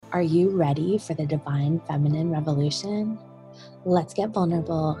Are you ready for the divine feminine revolution? Let's get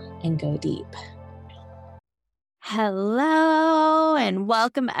vulnerable and go deep. Hello and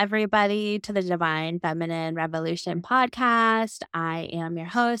welcome everybody to the Divine Feminine Revolution podcast. I am your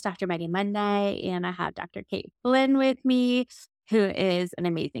host, Dr. Maggie Monday, and I have Dr. Kate Flynn with me, who is an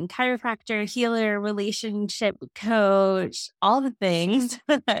amazing chiropractor, healer, relationship coach, all the things.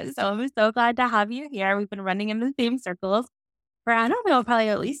 So I'm so glad to have you here. We've been running in the same circles for, I don't know, probably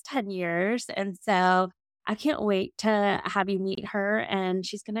at least 10 years. And so I can't wait to have you meet her, and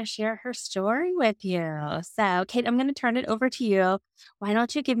she's going to share her story with you. So, Kate, I'm going to turn it over to you. Why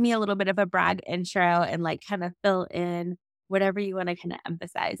don't you give me a little bit of a brag intro and kind of fill in whatever you want to kind of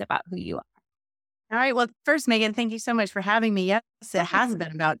emphasize about who you are. All right. Well, first, Megan, thank you so much for having me. Yes, it has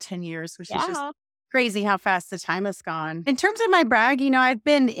been about 10 years, which is just crazy how fast the time has gone. In terms of my brag, I've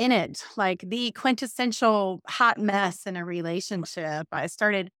been in it, like the quintessential hot mess in a relationship. I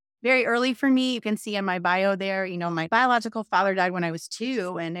started very early for me. You can see in my bio there, my biological father died when I was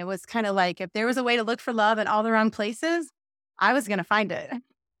 2. And it was kind of like, if there was a way to look for love in all the wrong places, I was going to find it.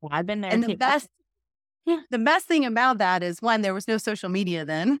 Well, I've been there. And the best thing about that is, one, there was no social media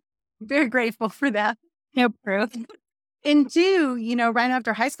then. I'm very grateful for that. No proof. And 2, right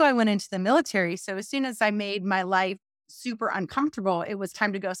after high school, I went into the military. So as soon as I made my life super uncomfortable, it was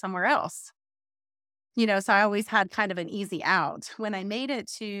time to go somewhere else. So I always had kind of an easy out. When I made it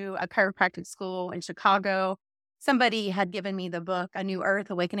to a chiropractic school in Chicago, somebody had given me the book, A New Earth,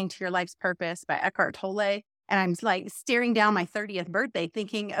 Awakening to Your Life's Purpose by Eckhart Tolle. And I'm staring down my 30th birthday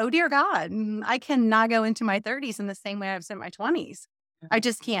thinking, oh, dear God, I cannot go into my 30s in the same way I've spent my 20s. I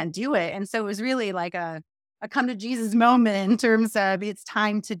just can't do it. And so it was really like a come to Jesus moment in terms of it's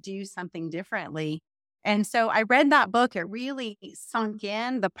time to do something differently. And so I read that book. It really sunk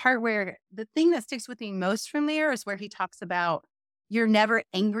in. The part where the thing that sticks with me most from there is where he talks about you're never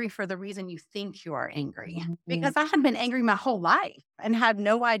angry for the reason you think you are angry. Mm-hmm. Because I had been angry my whole life and had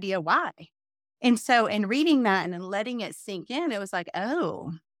no idea why. And so in reading that and then letting it sink in, it was like,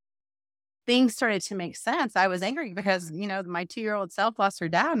 oh, things started to make sense. I was angry because, my 2-year-old self lost her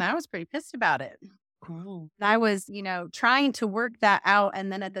dad and I was pretty pissed about it. Cool. I was, trying to work that out.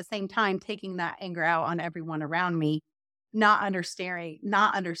 And then at the same time, taking that anger out on everyone around me, not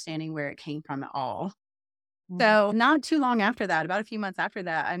understanding where it came from at all. So not too long after that, about a few months after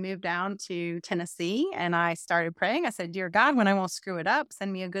that, I moved down to Tennessee and I started praying. I said, dear God, when I won't screw it up,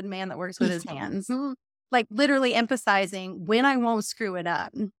 send me a good man that works with his hands. Like literally emphasizing when I won't screw it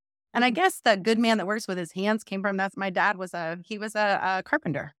up. And I guess the good man that works with his hands came from my dad was a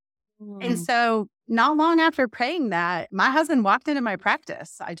carpenter. And so not long after praying that, my husband walked into my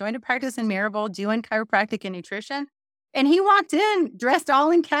practice. I joined a practice in Maryville doing chiropractic and nutrition. And he walked in dressed all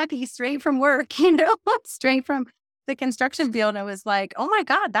in khaki, straight from work, straight from the construction field. And I was like, oh my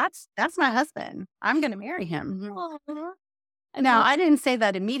God, that's my husband. I'm going to marry him. Now, I didn't say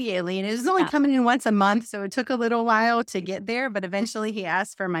that immediately, and it was only coming in once a month, so it took a little while to get there, but eventually he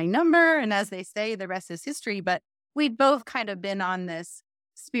asked for my number, and as they say, the rest is history. But we'd both kind of been on this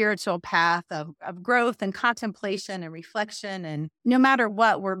spiritual path of growth and contemplation and reflection, and no matter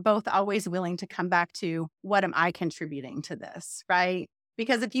what, we're both always willing to come back to, what am I contributing to this, right?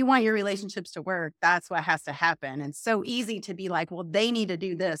 Because if you want your relationships to work, that's what has to happen. It's so easy to be like, well, they need to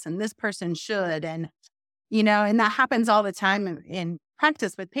do this, and this person should, and that happens all the time in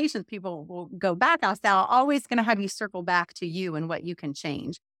practice with patients. People will go back. I'll say, I'm always going to have you circle back to you and what you can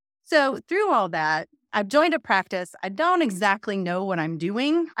change. So through all that, I've joined a practice. I don't exactly know what I'm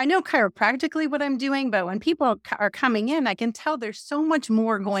doing. I know chiropractically what I'm doing, but when people are coming in, I can tell there's so much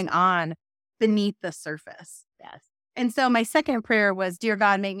more going on beneath the surface. Yes. And so my second prayer was, dear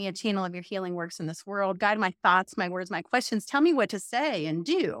God, make me a channel of your healing works in this world. Guide my thoughts, my words, my questions. Tell me what to say and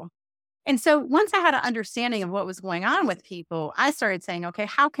do. And so once I had an understanding of what was going on with people, I started saying, okay,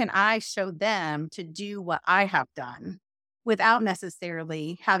 how can I show them to do what I have done without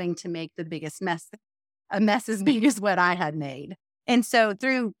necessarily having to make the biggest mess, a mess as big as what I had made? And so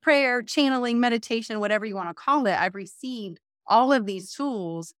through prayer, channeling, meditation, whatever you want to call it, I've received all of these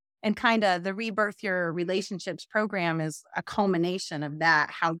tools, and kind of the Rebirth Your Relationships program is a culmination of that,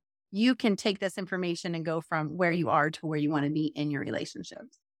 how you can take this information and go from where you are to where you want to be in your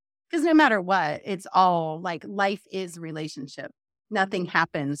relationships. Because no matter what, it's all like life is relationship. Nothing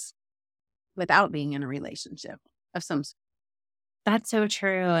happens without being in a relationship of some sort. That's so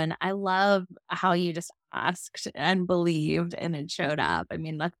true. And I love how you just asked and believed and it showed up. I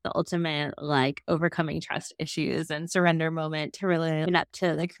mean, that's the ultimate overcoming trust issues and surrender moment to really open up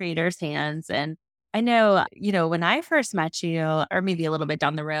to the creator's hands. And I know, when I first met you, or maybe a little bit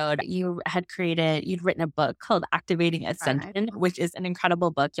down the road, you'd written a book called Activating Right. Ascension, which is an incredible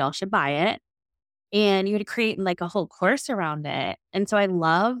book. Y'all should buy it. And you had created like a whole course around it. And so I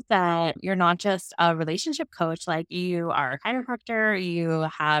love that you're not just a relationship coach, like you are a chiropractor,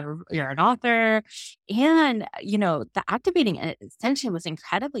 you're an author. And, the activating ascension was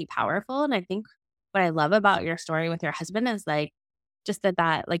incredibly powerful. And I think what I love about your story with your husband is like, just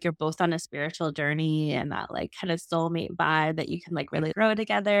that like you're both on a spiritual journey and that like kind of soulmate vibe that you can like really grow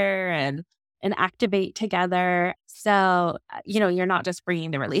together and activate together. So, you're not just bringing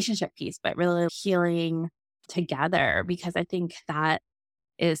the relationship piece, but really healing together, because I think that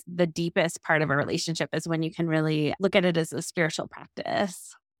is the deepest part of a relationship is when you can really look at it as a spiritual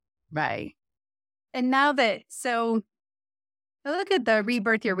practice. Right. And now that, so I look at the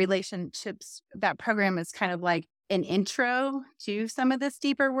Rebirth Your Relationships, that program is kind of like an intro to some of this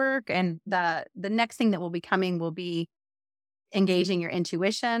deeper work. And the next thing that will be coming will be engaging your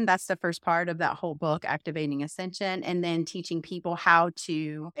intuition. That's the first part of that whole book, Activating Ascension, and then teaching people how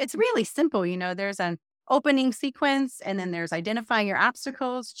to, it's really simple. There's an opening sequence, and then there's identifying your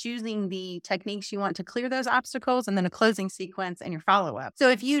obstacles, choosing the techniques you want to clear those obstacles, and then a closing sequence and your follow-up. So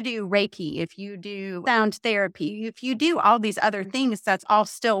if you do Reiki, if you do sound therapy, if you do all these other things, that's all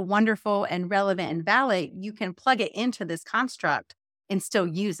still wonderful and relevant and valid. You can plug it into this construct and still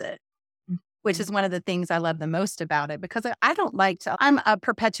use it, which is one of the things I love the most about it, because I don't like to, I'm a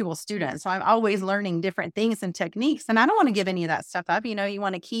perpetual student. So I'm always learning different things and techniques, and I don't want to give any of that stuff up. You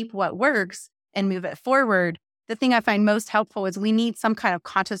want to keep what works and move it forward. The thing I find most helpful is we need some kind of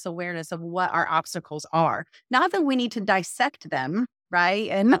conscious awareness of what our obstacles are. Not that we need to dissect them, right?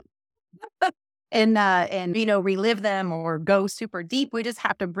 And relive them or go super deep. We just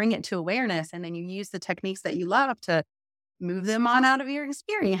have to bring it to awareness. And then you use the techniques that you love to move them on out of your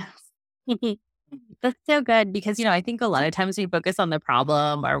experience. That's so good because, I think a lot of times we focus on the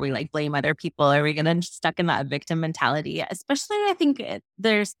problem or we like blame other people or we get stuck in that victim mentality. Especially, I think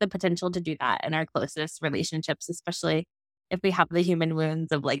there's the potential to do that in our closest relationships, especially if we have the human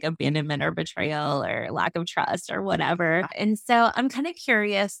wounds of like abandonment or betrayal or lack of trust or whatever. And so I'm kind of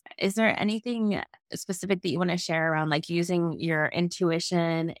curious, is there anything specific that you want to share around like using your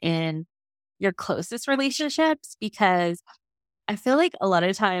intuition in your closest relationships? Because I feel like a lot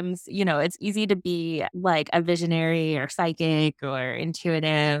of times, it's easy to be like a visionary or psychic or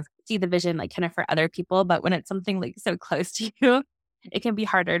intuitive, see the vision like kind of for other people. But when it's something like so close to you, it can be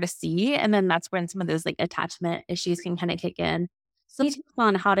harder to see. And then that's when some of those like attachment issues can kind of kick in. So you talk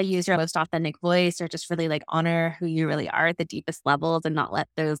on how to use your most authentic voice or just really like honor who you really are at the deepest levels and not let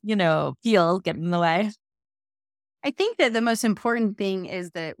those, feels get in the way. I think that the most important thing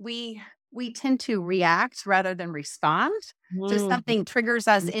is that we tend to react rather than respond. So something triggers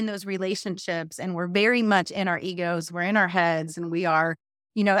us in those relationships, and we're very much in our egos, we're in our heads, and we are,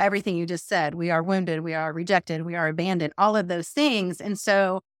 everything you just said. We are wounded, we are rejected, we are abandoned, all of those things. And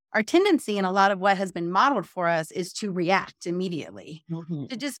so our tendency in a lot of what has been modeled for us is to react immediately,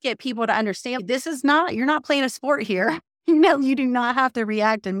 to just get people to understand you're not playing a sport here. You do not have to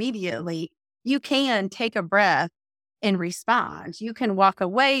react immediately. You can take a breath and respond. You can walk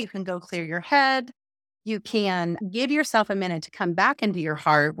away. You can go clear your head. You can give yourself a minute to come back into your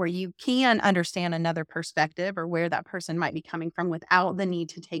heart where you can understand another perspective or where that person might be coming from without the need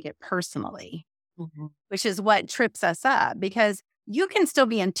to take it personally, which is what trips us up, because you can still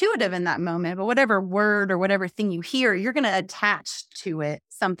be intuitive in that moment, but whatever word or whatever thing you hear, you're going to attach to it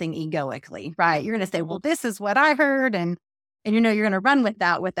something egoically, right? You're going to say, well, this is what I heard. And you're going to run with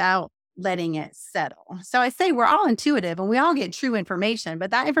that without letting it settle. So I say we're all intuitive and we all get true information, but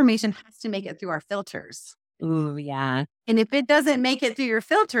that information has to make it through our filters. Ooh, yeah. And if it doesn't make it through your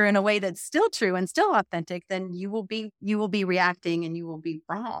filter in a way that's still true and still authentic, then you will be reacting and you will be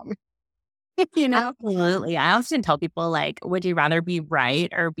wrong. Absolutely. I often tell people, like, would you rather be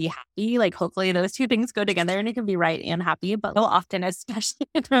right or be happy? Like, hopefully those two things go together and it can be right and happy. But so often, especially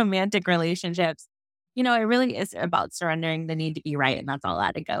in romantic relationships, it really is about surrendering the need to be right. And that's all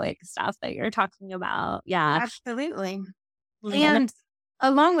that egoic stuff that you're talking about. Yeah. Absolutely. Mhm. And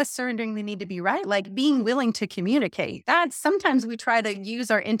along with surrendering the need to be right, like being willing to communicate. That sometimes we try to use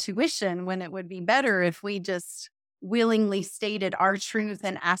our intuition when it would be better if we just willingly stated our truth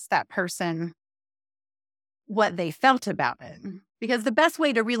and asked that person what they felt about it. Because the best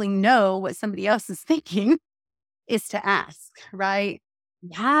way to really know what somebody else is thinking is to ask, right?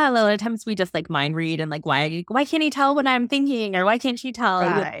 Yeah, a lot of times we just like mind read and like, why can't he tell what I'm thinking? Or why can't she tell?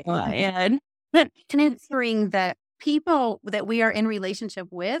 Right. And Considering that people that we are in relationship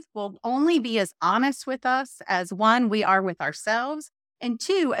with will only be as honest with us as one, we are with ourselves, And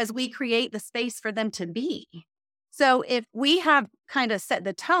two, as we create the space for them to be. So if we have kind of set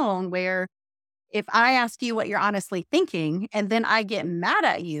the tone where if I ask you what you're honestly thinking and then I get mad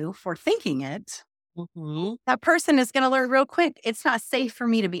at you for thinking it, that person is going to learn real quick. It's not safe for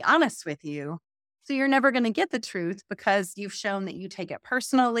me to be honest with you. So you're never going to get the truth because you've shown that you take it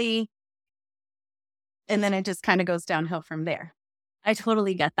personally. And then it just kind of goes downhill from there. I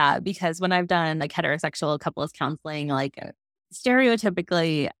totally get that because when I've done like heterosexual couples counseling, like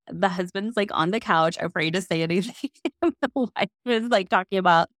stereotypically the husband's like on the couch, afraid to say anything. And the wife is like talking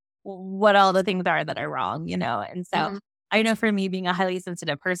about what all the things are that are wrong, And so I know for me being a highly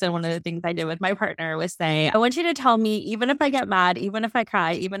sensitive person, one of the things I did with my partner was say, I want you to tell me, even if I get mad, even if I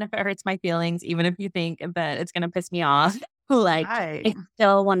cry, even if it hurts my feelings, even if you think that it's going to piss me off, like I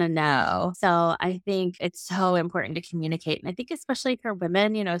still want to know. So I think it's so important to communicate. And I think especially for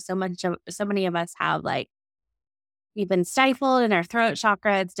women, so many of us have like, we've been stifled in our throat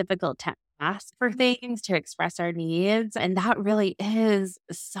chakra. It's difficult to ask for things, to express our needs. And that really is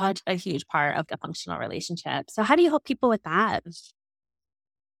such a huge part of the functional relationship. So how do you help people with that?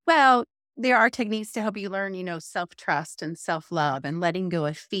 Well, there are techniques to help you learn, self-trust and self-love and letting go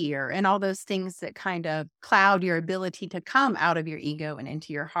of fear and all those things that kind of cloud your ability to come out of your ego and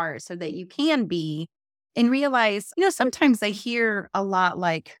into your heart so that you can be and realize, sometimes I hear a lot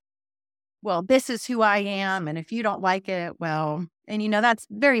like, well, this is who I am. And if you don't like it, well, and that's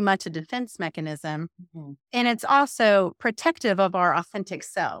very much a defense mechanism. And it's also protective of our authentic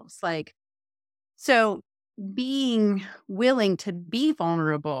selves. So being willing to be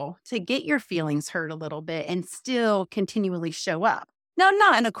vulnerable, to get your feelings hurt a little bit and still continually show up. Now,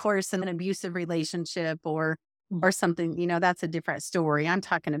 not in an abusive relationship or something, that's a different story. I'm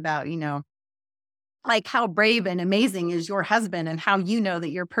talking about, like how brave and amazing is your husband and how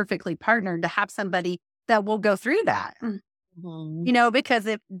that you're perfectly partnered to have somebody that will go through that. Because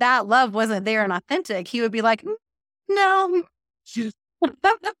if that love wasn't there and authentic, he would be like, no.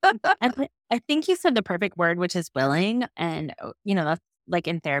 I think you said the perfect word, which is willing. And, that's like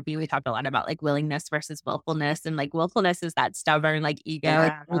in therapy, we talked a lot about like willingness versus willfulness. And like willfulness is that stubborn, like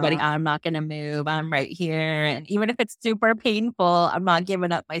ego, I'm not going to move. I'm right here. And even if it's super painful, I'm not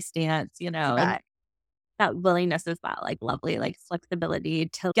giving up my stance, Right. That willingness is that like lovely, like flexibility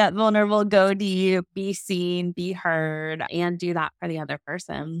to get vulnerable, go deep, be seen, be heard, and do that for the other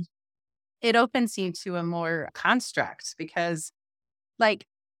person. It opens you to a more construct because like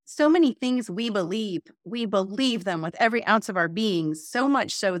so many things we believe them with every ounce of our being, so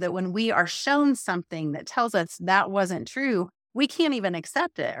much so that when we are shown something that tells us that wasn't true, we can't even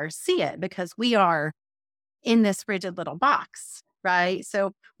accept it or see it because we are in this rigid little box, right?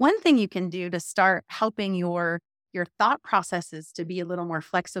 So one thing you can do to start helping your thought processes to be a little more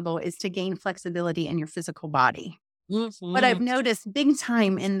flexible is to gain flexibility in your physical body. What I've noticed big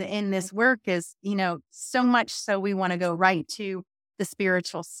time in this work is, so much so we want to go right to the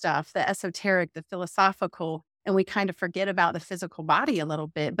spiritual stuff, the esoteric, the philosophical, and we kind of forget about the physical body a little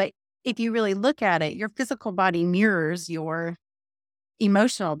bit. But if you really look at it, your physical body mirrors your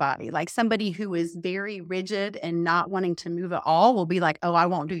emotional body. Like somebody who is very rigid and not wanting to move at all will be like, oh, I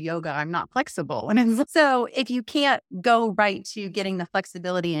won't do yoga. I'm not flexible. And so if you can't go right to getting the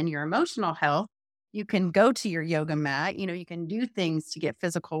flexibility in your emotional health, you can go to your yoga mat. You can do things to get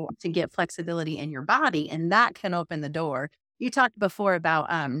physical, to get flexibility in your body. And that can open the door. You talked before about,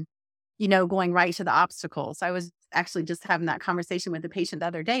 going right to the obstacles. I was actually just having that conversation with the patient the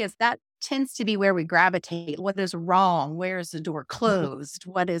other day is that tends to be where we gravitate. What is wrong? Where is the door closed?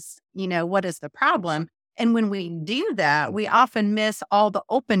 What is the problem? And when we do that, we often miss all the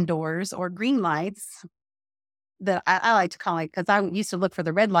open doors or green lights that I like to call it because I used to look for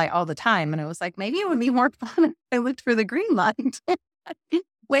the red light all the time. And it was like, maybe it would be more fun if I looked for the green light.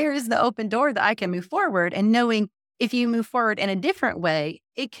 Where is the open door that I can move forward? And knowing if you move forward in a different way,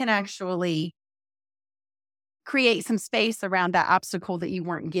 it can actually create some space around that obstacle that you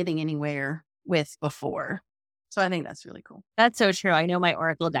weren't getting anywhere with before. So I think that's really cool. That's so true. I know my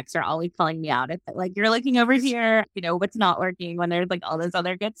Oracle decks are always calling me out. It's like, you're looking over here, what's not working when there's like all this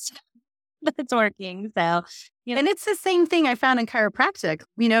other good stuff that's working. So, and it's the same thing I found in chiropractic.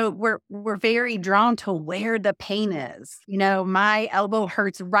 We're very drawn to where the pain is. My elbow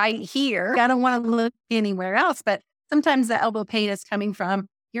hurts right here. I don't want to look anywhere else, but sometimes the elbow pain is coming from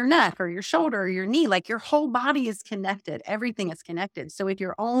your neck or your shoulder or your knee. Like your whole body is connected. Everything is connected. So if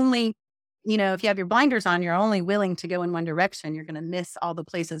you're only, if you have your blinders on, you're only willing to go in one direction, you're going to miss all the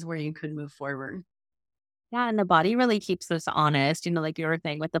places where you could move forward. Yeah, and the body really keeps us honest, like you were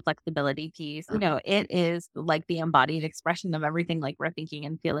saying with the flexibility piece, it is like the embodied expression of everything like we're thinking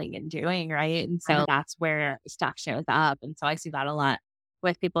and feeling and doing, right? And so that's where stuff shows up. And so I see that a lot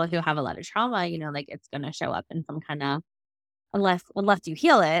with people who have a lot of trauma, like it's going to show up in some kind of, unless you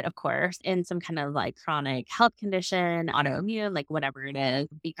heal it, of course, in some kind of like chronic health condition, autoimmune, like whatever it is,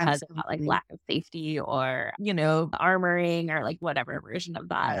 because of that like Absolutely. lack of safety or, armoring or like whatever version of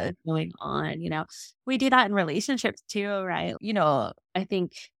that Yeah. is going on. We do that in relationships too, right? I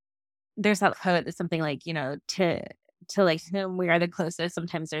think there's that quote that's something like, to like whom we are the closest,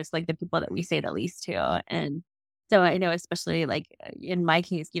 sometimes there's like the people that we say the least to. And so I know, especially like in my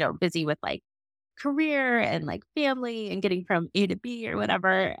case, busy with like career and like family and getting from A to B or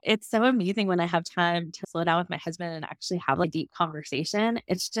whatever. It's so amazing when I have time to slow down with my husband and actually have like deep conversation.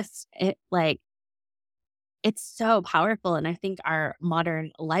 It's just, it's so powerful. And I think our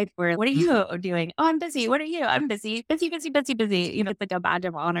modern life where, what are you doing? Oh, I'm busy. What are you? I'm busy, busy, busy, busy, busy. It's like a badge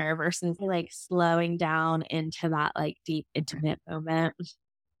of honor versus like slowing down into that like deep, intimate moment.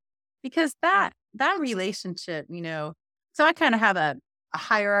 Because that relationship, so I kind of have a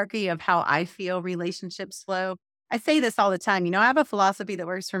hierarchy of how I feel relationships flow. I say this all the time. I have a philosophy that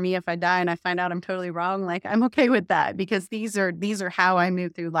works for me. If I die and I find out I'm totally wrong, like I'm okay with that because these are how I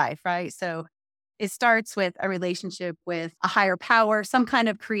move through life, right? So it starts with a relationship with a higher power, some kind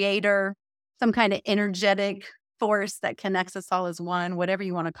of creator, some kind of energetic force that connects us all as one, whatever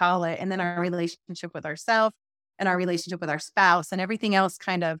you want to call it. And then our relationship with ourselves and our relationship with our spouse and everything else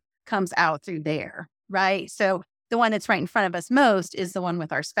kind of comes out through there, right? So the one that's right in front of us most is the one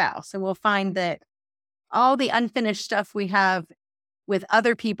with our spouse. And we'll find that all the unfinished stuff we have with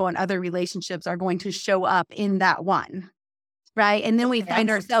other people and other relationships are going to show up in that one, right? And then we find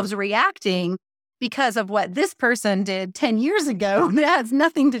ourselves reacting because of what this person did 10 years ago that has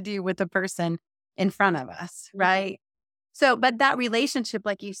nothing to do with the person in front of us, right? So, but that relationship,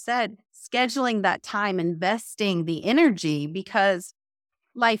 like you said, scheduling that time, investing the energy because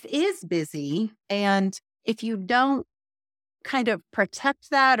life is busy. And if you don't kind of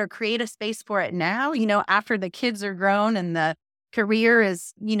protect that or create a space for it now, after the kids are grown and the career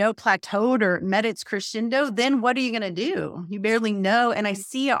is, plateaued or met its crescendo, then what are you going to do? You barely know. And I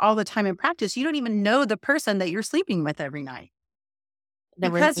see it all the time in practice. You don't even know the person that you're sleeping with every night The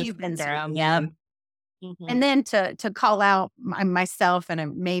because resistance you've been so syndrome. busy. Yeah. And then to call out myself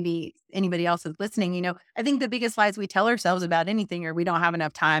and maybe anybody else is listening, I think the biggest lies we tell ourselves about anything are we don't have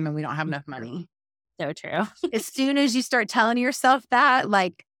enough time and we don't have enough money. So true. As soon as you start telling yourself that,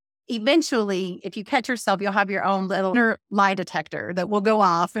 like eventually, if you catch yourself, you'll have your own little inner lie detector that will go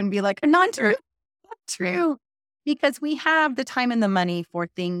off and be like, not true, not true. Because we have the time and the money for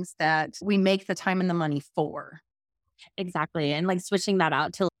things that we make the time and the money for. Exactly. And like switching that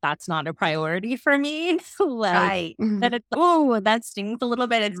out to that's not a priority for me. Like Right. that it's oh, that stings a little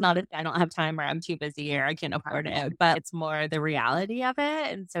bit. It's not I don't have time or I'm too busy or I can't afford it. But it's more the reality of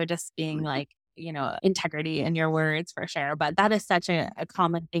it. And so just being like, integrity in your words for sure. But that is such a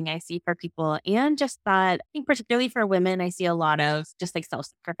common thing I see for people. And just that I think particularly for women, I see a lot of just like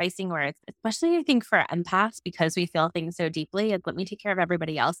self-sacrificing where it's especially I think for empaths because we feel things so deeply. It's let me take care of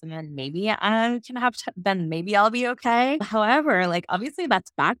everybody else and then maybe I can have then maybe I'll be okay. However, like obviously that's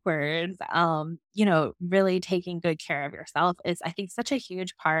backwards. Really taking good care of yourself is I think such a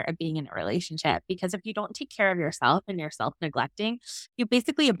huge part of being in a relationship because if you don't take care of yourself and you're self-neglecting, you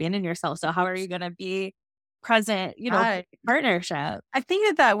basically abandon yourself. So how are you going to be present, Right. partnership? I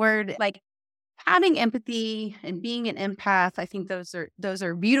think that word, like having empathy and being an empath, I think those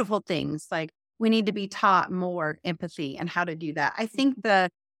are beautiful things. Like we need to be taught more empathy and how to do that. I think the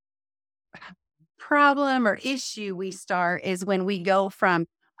problem or issue we start is when we go from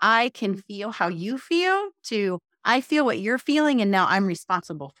I can feel how you feel to I feel what you're feeling and now I'm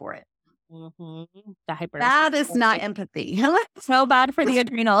responsible for it. The hyper That is not empathy. so bad for the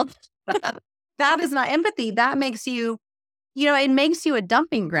adrenals. That is not empathy. That makes you, it makes you a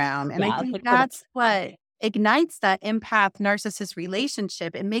dumping ground. And I Yeah, it's think like that's what ignites that empath narcissist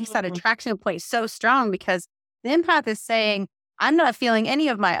relationship. It makes that attraction point so strong because the empath is saying, I'm not feeling any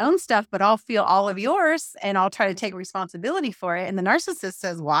of my own stuff, but I'll feel all of yours and I'll try to take responsibility for it. And the narcissist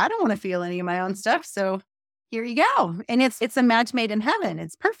says, well, I don't want to feel any of my own stuff. So here you go. And it's a match made in heaven.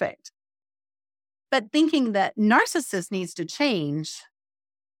 It's perfect. But thinking that narcissist needs to change.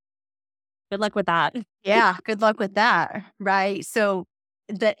 Good luck with that. Yeah, good luck with that. Right. So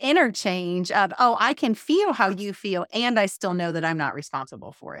the interchange of, oh, I can feel how you feel, and I still know that I'm not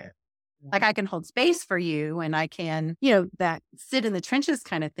responsible for it. Like I can hold space for you and I can, that sit in the trenches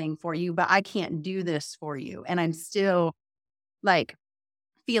kind of thing for you, but I can't do this for you. And I'm still like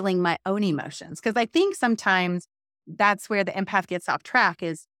feeling my own emotions. Cause I think sometimes that's where the empath gets off track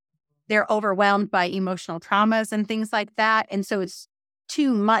is they're overwhelmed by emotional traumas and things like that. And so it's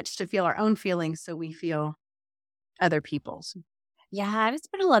too much to feel our own feelings. So we feel other people's. Yeah, I've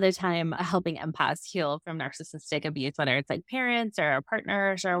spent a lot of time helping empaths heal from narcissistic abuse, whether it's like parents or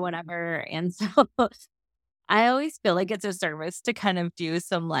partners or whatever. And so I always feel like it's a service to kind of do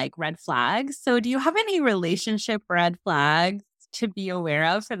some like red flags. So, do you have any relationship red flags to be aware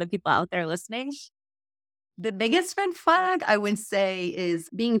of for the people out there listening? The biggest red flag I would say is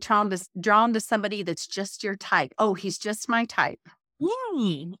being drawn to somebody that's just your type. Oh, he's just my type.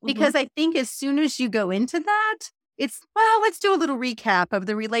 Mm-hmm. Because I think as soon as you go into that, it's, well, let's do a little recap of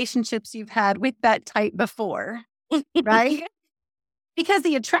the relationships you've had with that type before, right? Because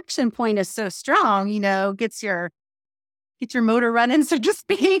the attraction point is so strong, get your motor running, so to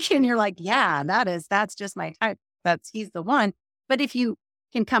speak. And you're like, yeah, that's just my type. He's the one. But if you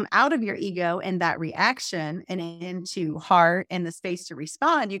can come out of your ego and that reaction and into heart and the space to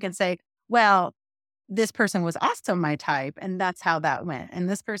respond, you can say, well, this person was also my type. And that's how that went. And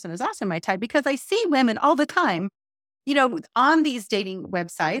this person is also my type because I see women all the time, on these dating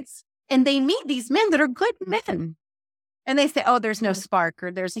websites, and they meet these men that are good men. And they say, oh, there's no spark,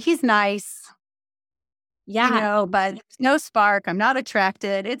 or he's nice, Yeah. but there's no spark. I'm not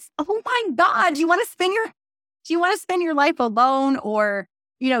attracted. It's, oh my God, do you want to spend your life alone or,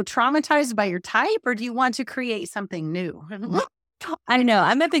 traumatized by your type, or do you want to create something new? I know.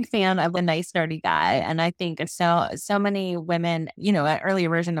 I'm a big fan of a nice, nerdy guy. And I think so many women, an earlier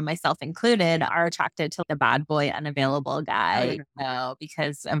version of myself included, are attracted to the bad boy, unavailable guy,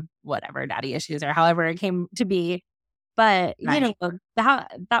 because of whatever daddy issues or however it came to be. But, Right.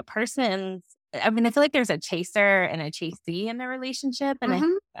 that person's, I mean, I feel like there's a chaser and a chasee in the relationship.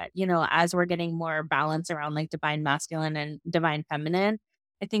 And Mhm. as we're getting more balance around like divine masculine and divine feminine,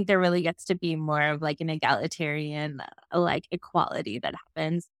 I think there really gets to be more of like an egalitarian, like equality that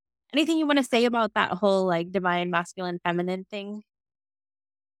happens. Anything you want to say about that whole like divine masculine feminine thing?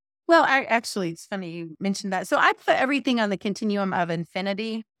 Well, it's funny you mentioned that. So I put everything on the continuum of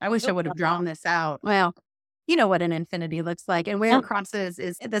infinity. I wish I would have drawn this out. Well, you know what an infinity looks like. And where Yeah. it crosses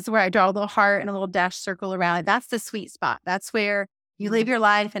that's where I draw a little heart and a little dash circle around it. That's the sweet spot. That's where you live your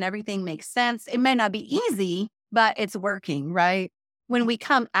life and everything makes sense. It may not be easy, but it's working, right? When we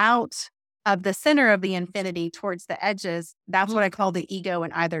come out of the center of the infinity towards the edges, that's what I call the ego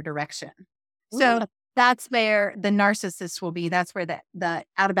in either direction. So Ooh. that's where the narcissist will be. That's where the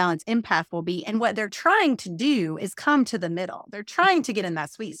out of balance empath will be. And what they're trying to do is come to the middle. They're trying to get in that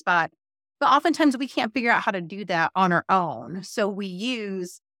sweet spot. But oftentimes we can't figure out how to do that on our own. So we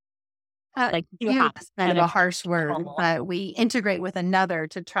use, Like you use have to kind of kind a of harsh word, control. but we integrate with another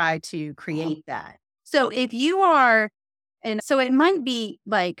to try to create that. So if you are, and so it might be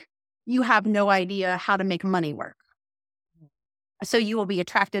like you have no idea how to make money work. So you will be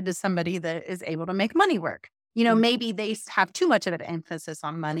attracted to somebody that is able to make money work. Mhm. Maybe they have too much of an emphasis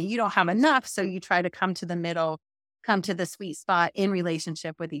on money. You don't have enough. So you try to come to the middle, come to the sweet spot in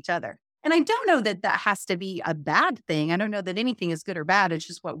relationship with each other. And I don't know that that has to be a bad thing. I don't know that anything is good or bad. It's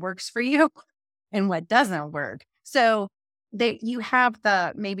just what works for you and what doesn't work. So you have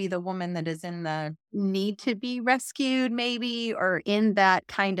maybe the woman that is in the need to be rescued, maybe, or in that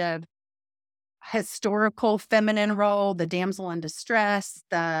kind of historical feminine role, the damsel in distress,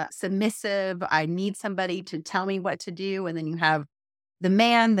 the submissive, I need somebody to tell me what to do. And then you have the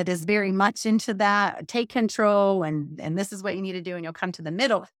man that is very much into that, take control, and this is what you need to do, and you'll come to the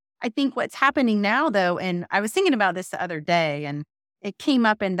middle. I think what's happening now though, and I was thinking about this the other day, and it came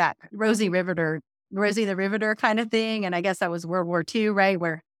up in that Rosie the Riveter kind of thing. And I guess that was World War II, right?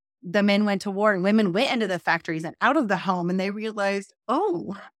 Where the men went to war and women went into the factories and out of the home, and they realized,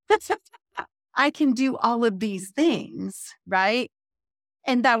 oh, I can do all of these things, right?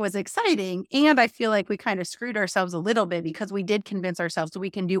 And that was exciting. And I feel like we kind of screwed ourselves a little bit because we did convince ourselves that we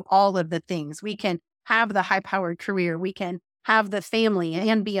can do all of the things. We can have the high powered career. We can have the family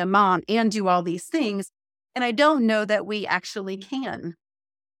and be a mom and do all these things. And I don't know that we actually can, Mhm.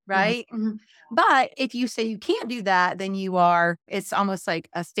 right? But if you say you can't do that, then it's almost like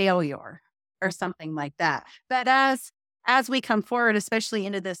a failure or something like that. But as we come forward, especially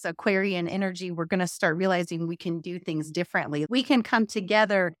into this Aquarian energy, we're going to start realizing we can do things differently. We can come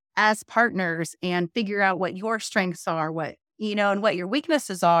together as partners and figure out what your strengths are, and what your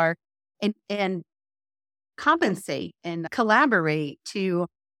weaknesses are, and compensate and collaborate to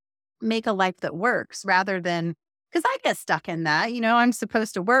make a life that works rather than, because I get stuck in that. I'm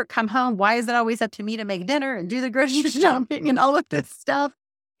supposed to work, come home. Why is it always up to me to make dinner and do the grocery shopping and all of this stuff?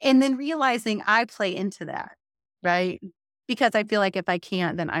 And then realizing I play into that, right? Because I feel like if I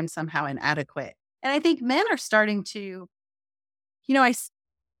can't, then I'm somehow inadequate. And I think men are starting to, you know, I, s-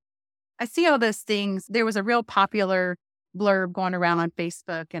 I see all those things. There was a real popular blurb going around on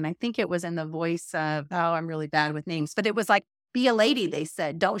Facebook, and I think it was in the voice of, oh, I'm really bad with names, but it was like, Be a lady, they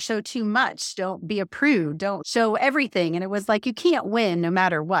said. Don't show too much. Don't be a prude. Don't show everything. And it was like, you can't win no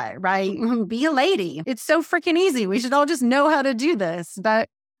matter what, right? Be a lady. It's so freaking easy. We should all just know how to do this, but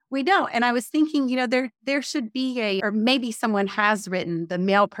we don't. And I was thinking, there should be or maybe someone has written the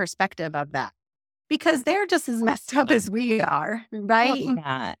male perspective of that because they're just as messed up as we are, right?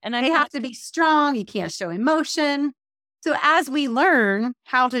 Yeah. And they have to be strong. You can't show emotion. So as we learn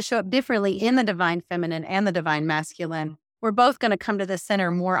how to show up differently in the divine feminine and the divine masculine, we're both going to come to the center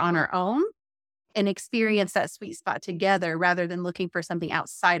more on our own and experience that sweet spot together rather than looking for something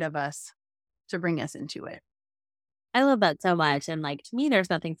outside of us to bring us into it. I love that so much. And like, to me, there's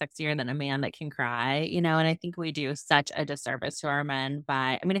nothing sexier than a man that can cry, and I think we do such a disservice to our men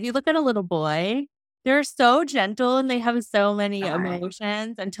if you look at a little boy, they're so gentle and they have so many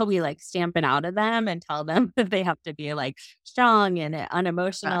emotions until we like stamp it out of them and tell them that they have to be like strong and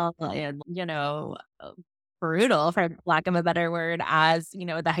unemotional and, brutal, for lack of a better word, as,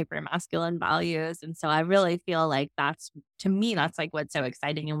 the hyper masculine values. And so I really feel like to me, that's like what's so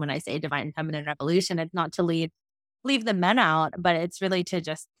exciting. And when I say divine feminine revolution, it's not to leave the men out, but it's really to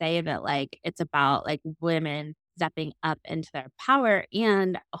just say that like it's about like women stepping up into their power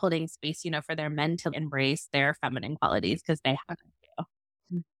and holding space, for their men to embrace their feminine qualities because they have to.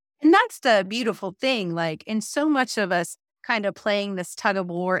 And that's the beautiful thing. Like, and so much of us kind of playing this tug of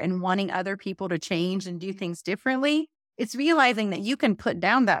war and wanting other people to change and do things differently, it's realizing that you can put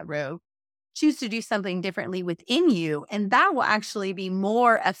down that rope, choose to do something differently within you, and that will actually be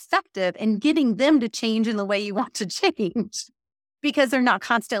more effective in getting them to change in the way you want to change because they're not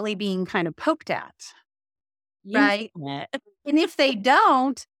constantly being kind of poked at. Right. And if they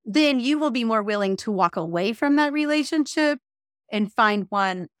don't, then you will be more willing to walk away from that relationship and find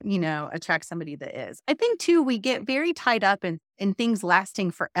one, attract somebody that is. I think too, we get very tied up in things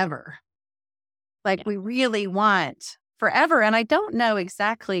lasting forever. Like we really want forever. And I don't know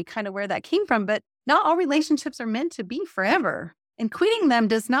exactly kind of where that came from, but not all relationships are meant to be forever. And quitting them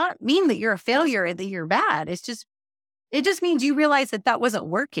does not mean that you're a failure or that you're bad. It just means you realize that wasn't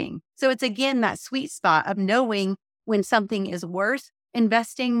working. So it's again, that sweet spot of knowing when something is worth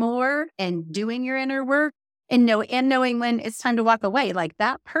investing more and doing your inner work and knowing when it's time to walk away. Like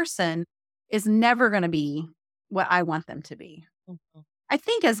that person is never going to be what I want them to be. Mm-hmm. I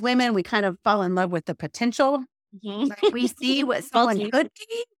think as women, we kind of fall in love with the potential. Mm-hmm. Like we see what someone could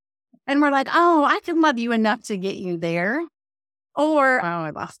be and we're like, oh, I can love you enough to get you there. Or, oh,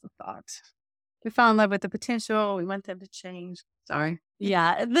 I lost the thought. We fall in love with the potential. We want them to change. Sorry.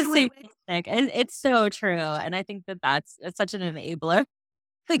 Yeah, the same thing. And it's so true. And I think it's such an enabler.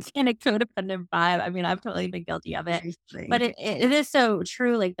 Like in a codependent vibe. I've totally been guilty of it. But it is so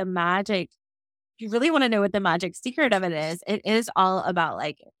true. Like the magic, if you really want to know what the magic secret of it is all about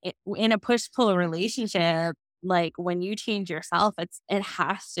like in a push-pull relationship, like when you change yourself, it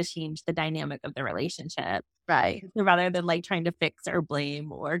has to change the dynamic of the relationship. Right. Rather than like trying to fix or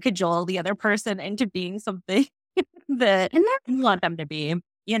blame or cajole the other person into being something that you want them to be,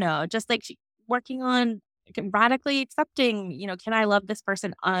 just like working on radically accepting, can I love this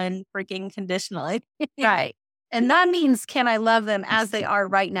person unfreaking conditionally? Right. And that means, can I love them as they are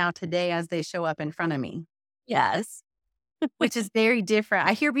right now today, as they show up in front of me? Yes. Which is very different.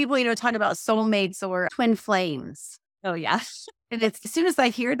 I hear people, talk about soulmates or twin flames. Oh, yeah. And as soon as I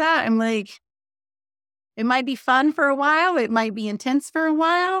hear that, I'm like, it might be fun for a while. It might be intense for a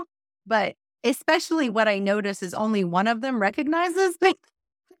while. But especially what I notice is only one of them recognizes that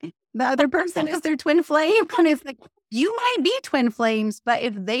the other person is their twin flame. And it's like, you might be twin flames, but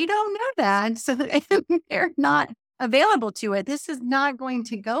if they don't know that, so they're not available to it, this is not going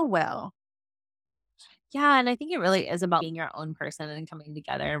to go well. Yeah, and I think it really is about being your own person and coming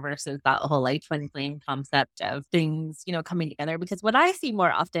together versus that whole like twin flame concept of things, coming together. Because what I see more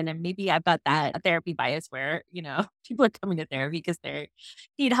often, and maybe I've got that therapy bias where, people are coming to therapy because they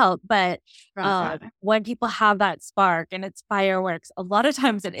need help. But when people have that spark and it's fireworks, a lot of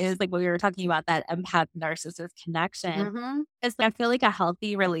times it is like what we were talking about, that empath narcissist connection. Mm-hmm. It's I feel like a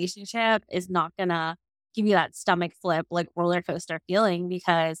healthy relationship is not gonna give you that stomach flip, like roller coaster feeling,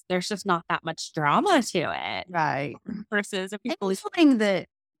 because there's just not that much drama to it. Right. Versus if people feeling that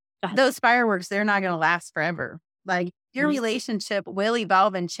those fireworks, they're not going to last forever. Like your relationship will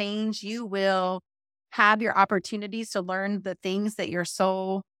evolve and change. You will have your opportunities to learn the things that your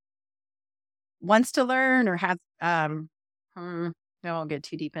soul wants to learn or have. I won't get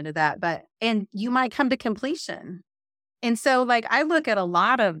too deep into that, and you might come to completion. And so, like, I look at a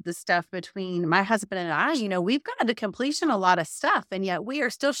lot of the stuff between my husband and I, we've got to completion a lot of stuff. And yet we are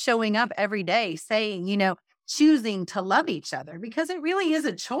still showing up every day saying, choosing to love each other because it really is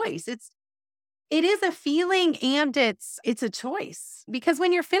a choice. It is a feeling and it's a choice because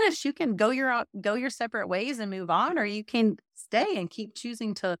when you're finished, you can go your separate ways and move on, or you can stay and keep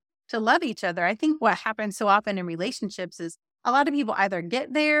choosing to love each other. I think what happens so often in relationships is a lot of people either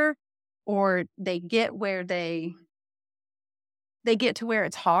get there or they get where they get to where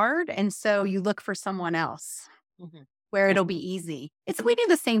it's hard. And so you look for someone else Mhm. where Yeah. it'll be easy. We do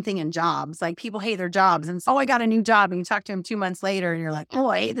the same thing in jobs. Like people hate their jobs and oh, I got a new job. And you talk to them 2 months later and you're like, oh,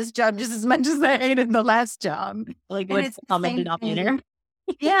 I hate this job just as much as I hated the last job. Like, And what's it's the the common same thing. denominator?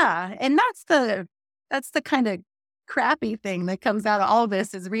 Yeah. And that's the kind of crappy thing that comes out of all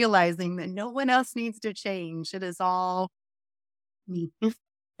this is realizing that no one else needs to change. It is all me.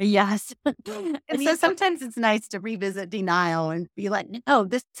 Yes. I And mean, so sometimes it's nice to revisit denial and be like, no,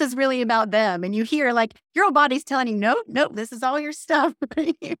 this is really about them. And you hear like your old body's telling you, nope, nope, this is all your stuff.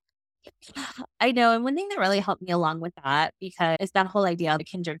 I know. And one thing that really helped me along with that because is that whole idea of the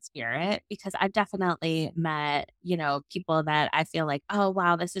kindred spirit, because I've definitely met, people that I feel like, oh,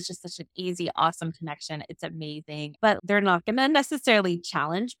 wow, this is just such an easy, awesome connection. It's amazing. But they're not going to necessarily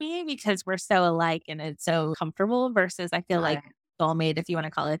challenge me because we're so alike and it's so comfortable versus I feel like Right. soulmate, if you want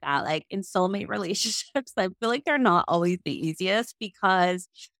to call it that, like in soulmate relationships, I feel like they're not always the easiest because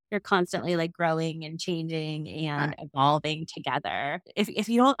you're constantly like growing and changing and Right. evolving together. If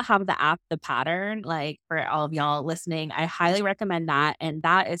you don't have the app, The Pattern, like for all of y'all listening, I highly recommend that. And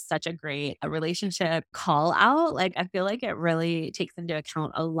that is such a great relationship call out. Like I feel like it really takes into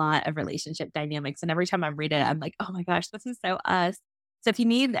account a lot of relationship dynamics. And every time I read it, I'm like, oh my gosh, this is so us. So if you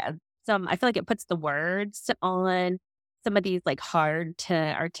need I feel like it puts the words on some of these like hard to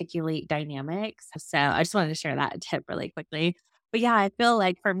articulate dynamics. So I just wanted to share that tip really quickly. But yeah, I feel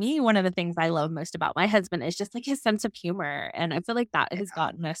like for me, one of the things I love most about my husband is just like his sense of humor. And I feel like that has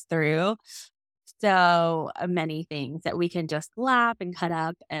gotten us through so many things that we can just laugh and cut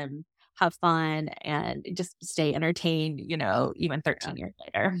up and have fun and just stay entertained, even Yeah. 13 years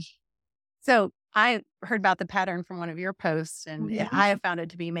later. So I heard about the pattern from one of your posts and Mhm. I have found it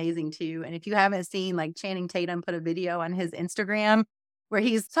to be amazing too. And if you haven't seen like Channing Tatum put a video on his Instagram where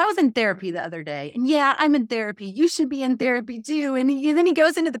so I was in therapy the other day and yeah, I'm in therapy. You should be in therapy too. And then he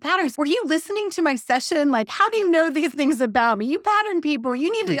goes into the patterns. Were you listening to my session? Like, how do you know these things about me? You pattern people. I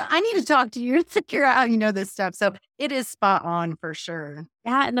need to talk to you and figure out how you know this stuff. So it is spot on for sure.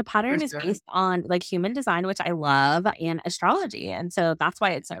 Yeah, and the For pattern is sure. based on like human design, which I love, and astrology. And so that's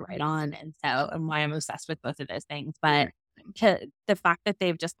why it's so right on. And why I'm obsessed with both of those things. But the fact that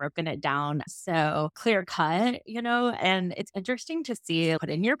they've just broken it down so clear cut, and it's interesting to see put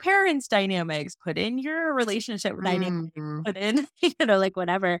in your parents' dynamics, put in your relationship dynamics, Mhm. put in, like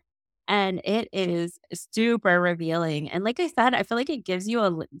whatever. And it is super revealing. And like I said, I feel like it gives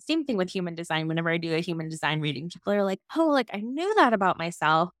you same thing with human design. Whenever I do a human design reading, people are like, oh, like I knew that about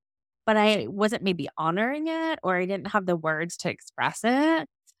myself, but I wasn't maybe honoring it or I didn't have the words to express it.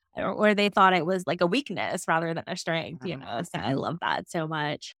 Or they thought it was like a weakness rather than a strength. So I love that so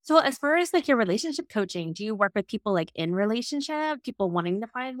much. So as far as like your relationship coaching, do you work with people like in relationship, people wanting to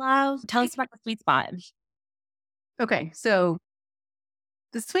find love? Tell us about the sweet spot. Okay. So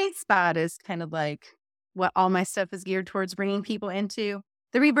the sweet spot is kind of like what all my stuff is geared towards bringing people into.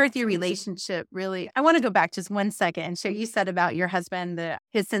 The rebirth your relationship really. I want to go back just 1 second and share you said about your husband that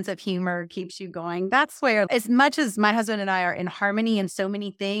his sense of humor keeps you going. That's where, as much as my husband and I are in harmony in so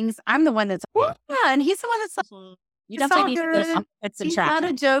many things, I'm the one that's, yeah. And he's the one that's like, Mhm. You it's all definitely need those good. opposites He's got a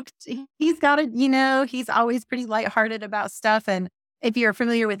attract. joke. He's got a, he's always pretty lighthearted about stuff. And if you're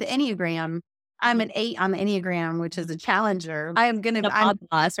familiar with the Enneagram, I'm an 8 on the Enneagram, which is a challenger. The pod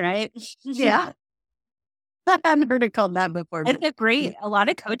boss, right? Yeah. I hadn't heard it called that before, but It's a great a lot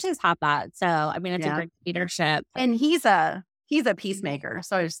of coaches have that. So, I mean, it's a yeah. great leadership. And he's a peacemaker.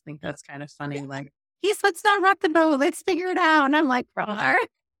 So I just think that's kind of funny. Like, let's not rock the boat. Let's figure it out. And I'm like, brother.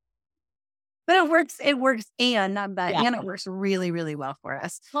 But it works. It works. And not bad. Yeah. And it works really, really well for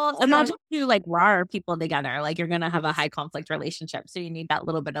us. Well, imagine two like raw people together. Like you're gonna have a high conflict relationship. So you need that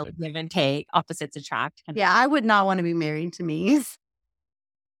little bit of give and take, opposites attract. Yeah, I would not want to be married to me.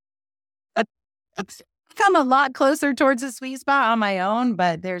 I've come a lot closer towards a sweet spot on my own,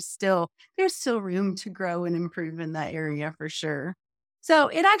 but there's still room to grow and improve in that area for sure. So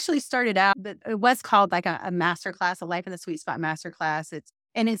it actually started out that it was called like a master class, a life in the sweet spot master class. It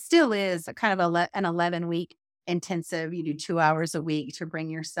still is a kind of an 11-week intensive. You do 2 hours a week to bring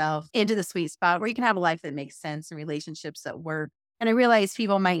yourself into the sweet spot where you can have a life that makes sense and relationships that work. And I realize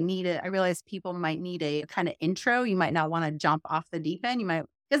people might need it. I realize people might need a kind of intro. You might not want to jump off the deep end. You might,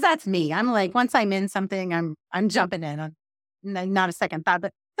 because that's me. I'm like, once I'm in something, I'm jumping in on not a second thought.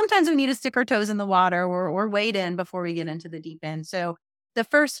 But sometimes we need to stick our toes in the water or wade in before we get into the deep end. So The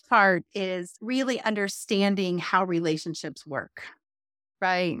first part is really understanding how relationships work,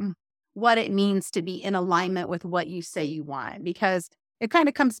 right? What it means to be in alignment with what you say you want, because it kind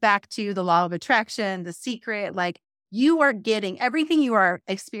of comes back to the law of attraction, the secret. Like, you are getting everything you are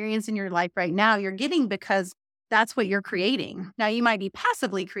experiencing in your life right now, you're getting because that's what you're creating. Now, you might be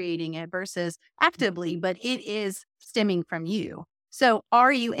passively creating it versus actively, but it is stemming from you. So,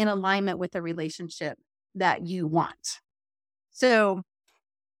 are you in alignment with the relationship that you want? So,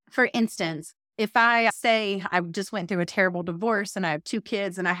 for instance, if I say I just went through a terrible divorce and I have 2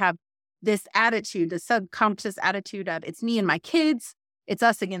 kids and I have this attitude, the subconscious attitude of it's me and my kids, it's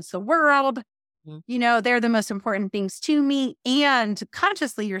us against the world, they're the most important things to me. And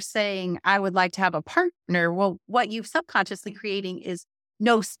consciously you're saying, I would like to have a partner. Well, what you've subconsciously creating is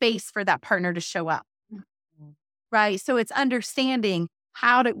no space for that partner to show up. Right. So it's understanding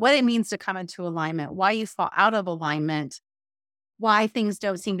what it means to come into alignment, why you fall out of alignment, why things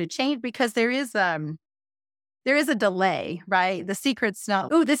don't seem to change, because there is a delay, right? The secret's not,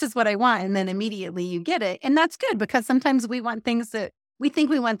 oh, this is what I want. And then immediately you get it. And that's good, because sometimes we want things that we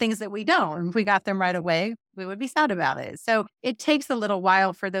think we want things that we don't. And if we got them right away, we would be sad about it. So it takes a little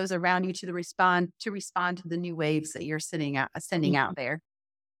while for those around you to respond to the new waves that you're sending out there.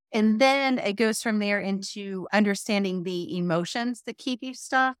 And then it goes from there into understanding the emotions that keep you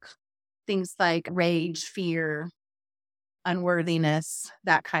stuck. Things like rage, fear, unworthiness,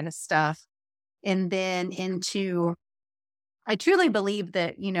 that kind of stuff. And then I truly believe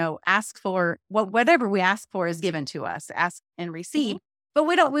that, ask for whatever we ask for is given to us, ask and receive. But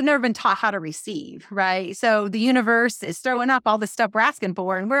we've never been taught how to receive, right? So the universe is throwing up all the stuff we're asking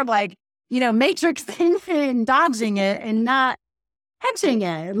for. And we're like, matrixing and dodging it and not catching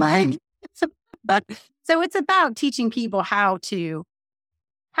it. Like, so it's about teaching people how to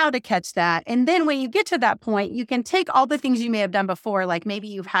catch that. And then when you get to that point, you can take all the things you may have done before, like maybe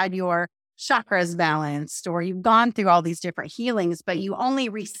you've had your chakras balanced or you've gone through all these different healings, but you only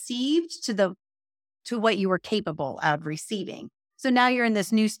received to what you were capable of receiving. So now you're in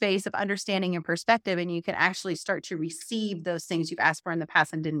this new space of understanding and perspective, and you can actually start to receive those things you've asked for in the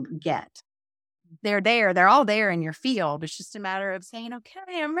past and didn't get. They're there. They're all there in your field. It's just a matter of saying,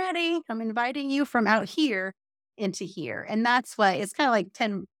 okay, I'm ready. I'm inviting you from out here into here. And that's what it's kind of like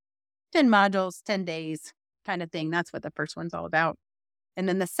 10 modules, 10 days kind of thing. That's what the first one's all about. And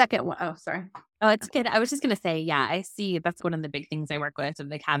then the second one, oh, sorry. Oh, it's good. I was just going to say, yeah, I see that's one of the big things I work with in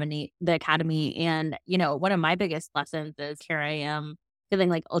the academy. And, one of my biggest lessons is here I am feeling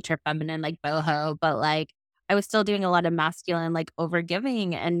like ultra feminine, like boho, but like I was still doing a lot of masculine, like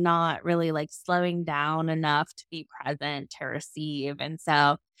overgiving and not really like slowing down enough to be present to receive. And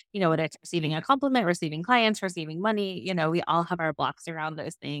so, whether it's receiving a compliment, receiving clients, receiving money, we all have our blocks around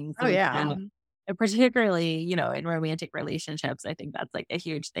those things. Oh, yeah. And particularly, in romantic relationships, I think that's like a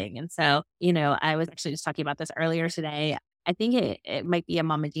huge thing. And so, I was actually just talking about this earlier today. I think it might be a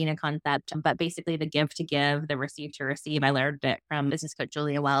Mama Gina concept, but basically the give to give, the receive to receive. I learned it from business coach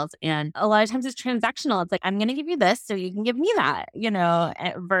Julia Wells. And a lot of times it's transactional. It's like, I'm going to give you this so you can give me that,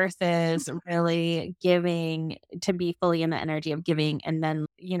 versus really giving to be fully in the energy of giving and then,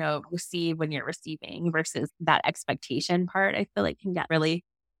 receive when you're receiving versus that expectation part. I feel like can get really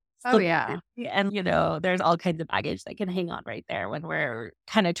Oh, yeah. And, there's all kinds of baggage that can hang on right there when we're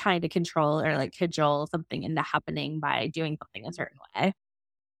kind of trying to control or like cajole something into happening by doing something a certain way.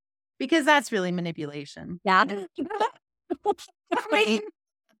 Because that's really manipulation. Yeah.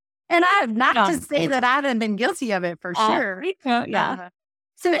 And I have not to say that I haven't been guilty of it for sure. Yeah.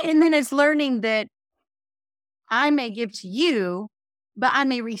 So, and then it's learning that I may give to you, but I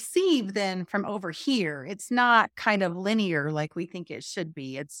may receive then from over here. It's not kind of linear like we think it should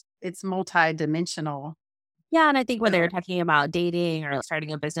be. It's multidimensional. Yeah. And I think whether you're talking about dating or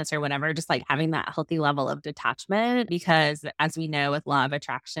starting a business or whatever, just like having that healthy level of detachment, because as we know with law of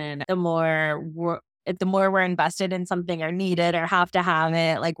attraction, the more we're invested in something or need it or have to have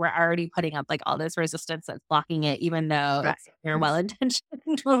it, like we're already putting up like all this resistance that's blocking it, even though you're well-intentioned.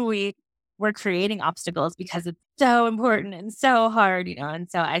 We're creating obstacles because it's so important and so hard, And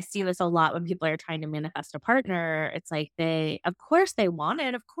so I see this a lot when people are trying to manifest a partner. It's like of course they want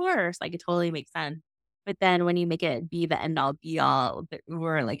it. Of course, like it totally makes sense. But then when you make it be the end all be all,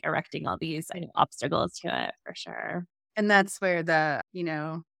 we're like erecting all these obstacles to it for sure. And that's where the,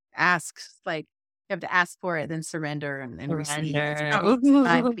 asks, like you have to ask for it, then surrender and receive.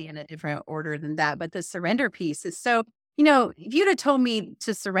 Might be in a different order than that. But the surrender piece is so, if you'd have told me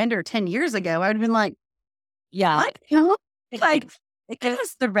to surrender 10 years ago, I would have been like, yeah, what? Like,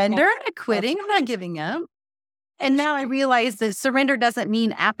 surrender, I'm not quitting, I'm not giving up. And now I realize that surrender doesn't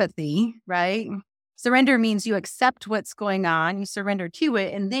mean apathy, right? Surrender means you accept what's going on, you surrender to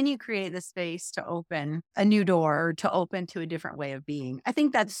it, and then you create the space to open a new door, or to open to a different way of being. I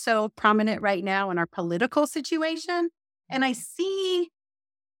think that's so prominent right now in our political situation. And I see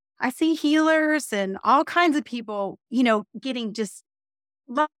healers and all kinds of people, getting just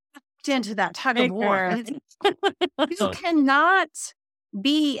locked into that tug of war. And you cannot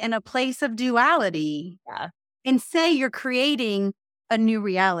be in a place of duality and say you're creating a new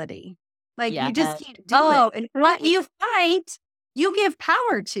reality. Like you just can't do it. And what you fight, you give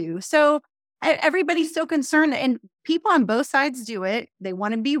power to. So everybody's so concerned, and people on both sides do it. They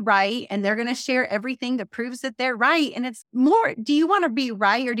want to be right, and they're going to share everything that proves that they're right. And it's more, do you want to be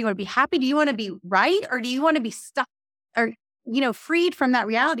right, or do you want to be happy? Do you want to be right, or do you want to be stuck or, freed from that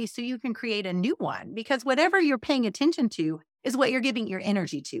reality so you can create a new one? Because whatever you're paying attention to is what you're giving your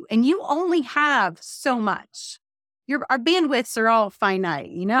energy to. And you only have so much. Our bandwidths are all finite,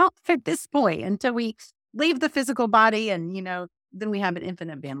 at this point, until we leave the physical body, and, then we have an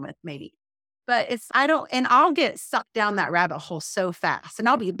infinite bandwidth maybe. But I'll get sucked down that rabbit hole so fast, and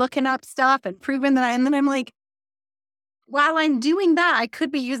I'll be looking up stuff and proving that and then I'm like, while I'm doing that, I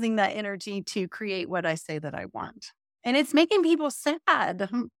could be using that energy to create what I say that I want. And it's making people sad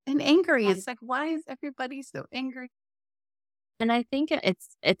and angry. It's like, why is everybody so angry? And I think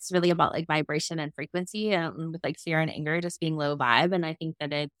it's really about like vibration and frequency, with like fear and anger just being low vibe. And I think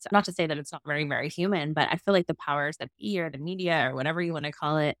that it's not to say that it's not very, very human, but I feel like the powers that be, or the media, or whatever you want to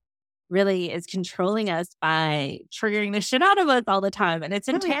call it, really is controlling us by triggering the shit out of us all the time. And it's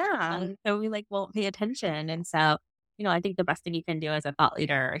intentional. So we won't pay attention. And so, I think the best thing you can do as a thought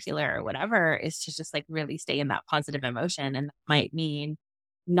leader or healer or whatever is to just really stay in that positive emotion. And that might mean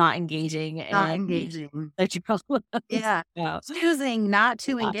not engaging the trouble. Yeah. Choosing not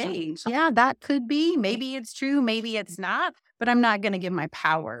to engage. Yeah, that could be. Maybe it's true. Maybe it's not. But I'm not going to give my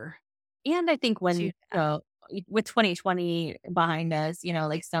power. And I think when, with 2020 behind us,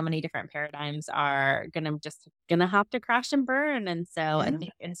 so many different paradigms are gonna have to crash and burn. And so I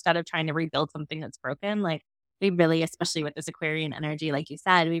think instead of trying to rebuild something that's broken, we really, especially with this Aquarian energy, like you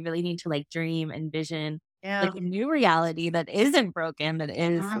said, we really need to dream and vision a new reality that isn't broken, that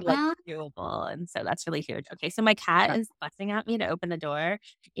is doable. And so that's really huge. Okay, so my cat is fussing at me to open the door,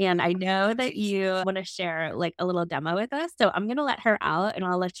 and I know that you want to share a little demo with us. So I'm gonna let her out, and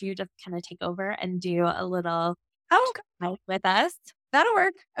I'll let you just kind of take over and do a little with us. That'll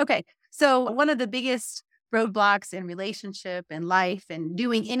work. Okay. So one of the biggest roadblocks in relationship and life and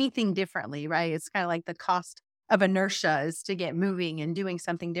doing anything differently, right? It's kind of like the cost of inertia is to get moving and doing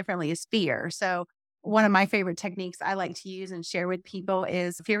something differently is fear. So one of my favorite techniques I like to use and share with people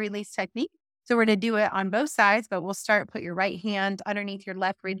is fear release technique. So we're going to do it on both sides, but we'll put your right hand underneath your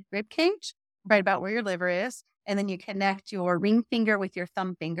left rib cage, right about where your liver is. And then you connect your ring finger with your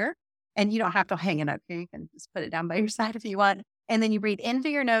thumb finger. And you don't have to hang it up here. You can just put it down by your side if you want. And then you breathe in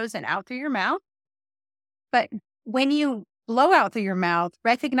through your nose and out through your mouth. But when you blow out through your mouth,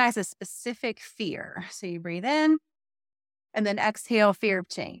 recognize a specific fear. So you breathe in and then exhale, fear of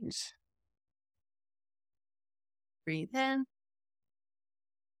change. Breathe in.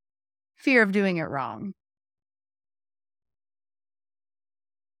 Fear of doing it wrong.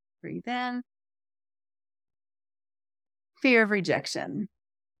 Breathe in. Fear of rejection.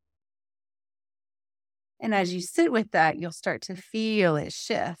 And as you sit with that, you'll start to feel it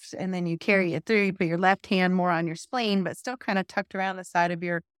shift. And then you carry it through. You put your left hand more on your spleen, but still kind of tucked around the side of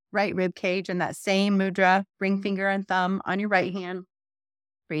your right rib cage. And that same mudra, ring finger and thumb on your right hand.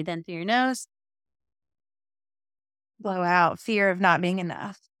 Breathe in through your nose. Blow out fear of not being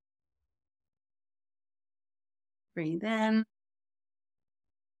enough. Breathe in.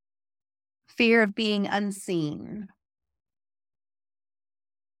 Fear of being unseen.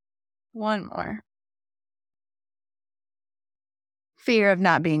 One more. Fear of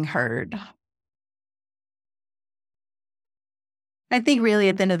not being heard. I think really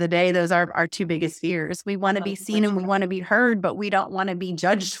at the end of the day, those are our two biggest fears. We want to be seen and we want to be heard, but we don't want to be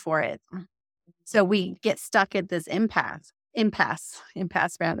judged for it. So we get stuck at this impasse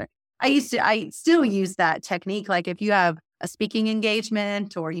rather. I still use that technique. Like if you have a speaking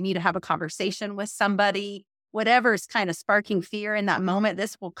engagement or you need to have a conversation with somebody, whatever is kind of sparking fear in that moment,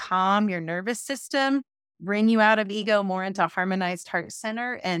 this will calm your nervous system, bring you out of ego, more into harmonized heart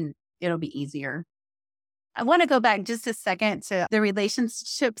center, and it'll be easier. I want to go back just a second to the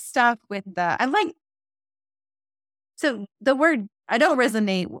relationship stuff with so the word, I don't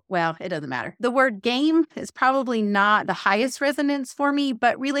resonate, well, it doesn't matter. The word game is probably not the highest resonance for me,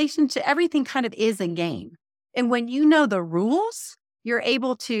 but relationship, everything kind of is a game. And when you know the rules, you're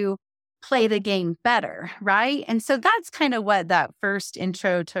able to play the game better, right? And so that's kind of what that first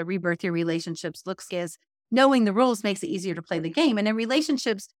intro to rebirth your relationships looks like, is knowing the rules makes it easier to play the game. And in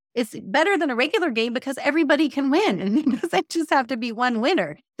relationships, it's better than a regular game because everybody can win. And it doesn't just have to be one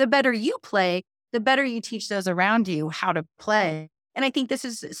winner. The better you play, the better you teach those around you how to play. And I think this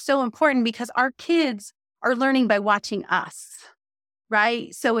is so important because our kids are learning by watching us,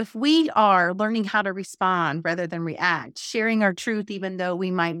 right? So if we are learning how to respond rather than react, sharing our truth, even though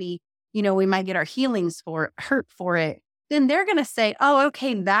we might be, we might get our feelings hurt for it, then they're going to say, oh,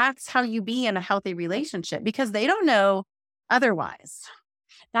 okay, that's how you be in a healthy relationship, because they don't know otherwise.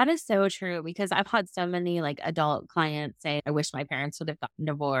 That is so true, because I've had so many like adult clients say, I wish my parents would have gotten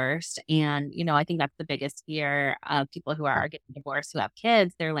divorced. And, I think that's the biggest fear of people who are getting divorced who have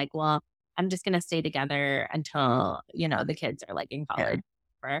kids. They're like, well, I'm just going to stay together until, the kids are like in college.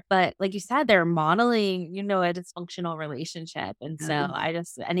 But like you said, they're modeling, a dysfunctional relationship. And so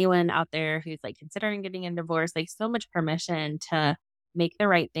anyone out there who's like considering getting a divorce, like, so much permission to make the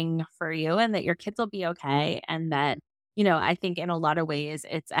right thing for you, and that your kids will be okay. And that, I think in a lot of ways,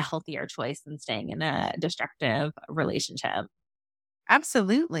 it's a healthier choice than staying in a destructive relationship.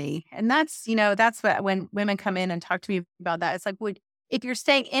 Absolutely. And that's what, when women come in and talk to me about that, it's like, if you're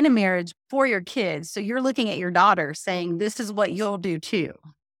staying in a marriage for your kids, so you're looking at your daughter saying, this is what you'll do too.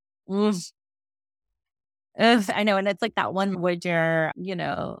 Mm. Ugh, I know. And it's like that one, would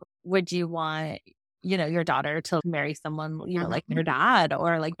you want, your daughter to marry someone, like their dad,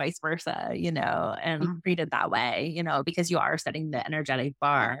 or like vice versa, and treated that way, because you are setting the energetic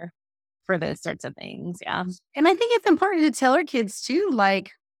bar for those sorts of things. Yeah. And I think it's important to tell our kids too,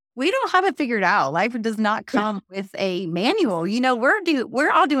 like, we don't have it figured out. Life does not come with a manual.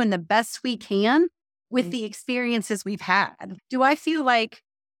 We're all doing the best we can with the experiences we've had. Do I feel like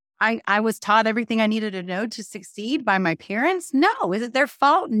I was taught everything I needed to know to succeed by my parents? No. Is it their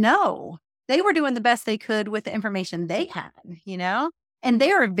fault? No. They were doing the best they could with the information they had, and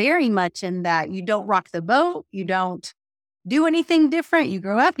they are very much in that you don't rock the boat. You don't do anything different. You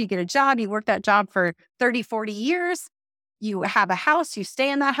grow up, you get a job, you work that job for 30, 40 years. You have a house, you stay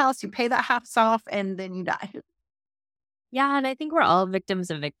in that house, you pay that house off, and then you die. Yeah. And I think we're all victims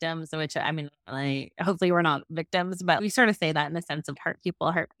of victims, which, I mean, like, hopefully we're not victims, but we sort of say that in the sense of hurt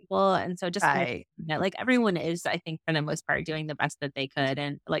people hurt people. And so just Right. like everyone is, I think, for the most part, doing the best that they could.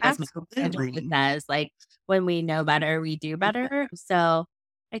 And like, as Absolutely. says, like, when we know better, we do better. So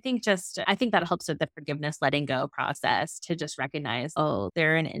I think that helps with the forgiveness, letting go process, to just recognize, oh,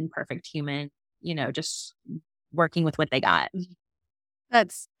 they're an imperfect human, just working with what they got.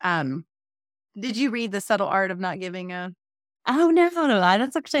 That's, did you read The Subtle Art of Not Giving a... Oh, no,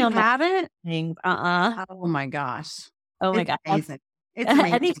 that's actually on my haven't? thing. Oh my gosh. Oh my It's God. amazing. It's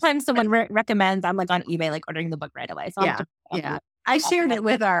amazing. Anytime someone recommends, I'm like on eBay, like ordering the book right away. So Yeah. I shared it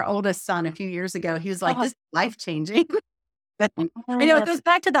with our oldest son a few years ago. He was like, this is life-changing. But, it goes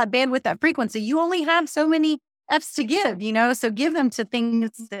back to that bandwidth, that frequency. You only have so many F's to give, so give them to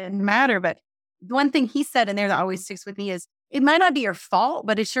things that matter. But one thing he said in there that always sticks with me is, it might not be your fault,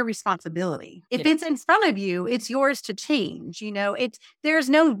 but it's your responsibility. If it's in front of you, it's yours to change. There's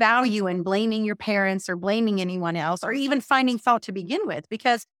no value in blaming your parents or blaming anyone else, or even finding fault to begin with,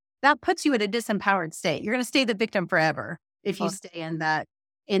 because that puts you at a disempowered state. You're going to stay the victim forever if you stay in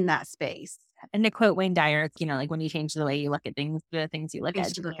that space. And to quote Wayne Dyer, it's, like, when you change the way you look at things, the things you look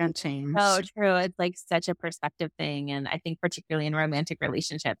at change. Oh, true. It's like such a perspective thing. And I think particularly in romantic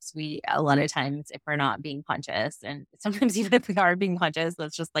relationships, a lot of times, if we're not being conscious, and sometimes even if we are being conscious,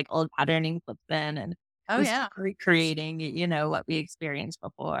 that's just like old patterning flips in, and recreating, what we experienced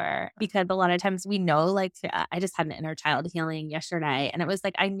before. Because a lot of times we know, like, I just had an inner child healing yesterday, and it was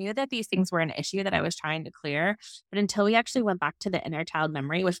like, I knew that these things were an issue that I was trying to clear, but until we actually went back to the inner child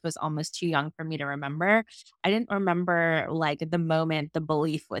memory, which was almost too young for me to remember, I didn't remember like the moment the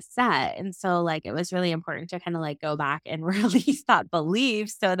belief was set. And so like, it was really important to kind of like go back and release that belief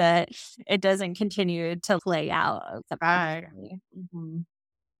so that it doesn't continue to play out. Right. Mhm.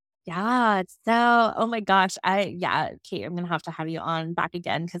 Yeah. So, oh my gosh. Kate, I'm going to have you on back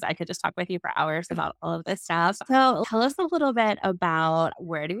again, because I could just talk with you for hours about all of this stuff. So tell us a little bit about,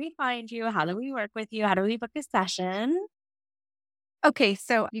 where do we find you? How do we work with you? How do we book a session? Okay,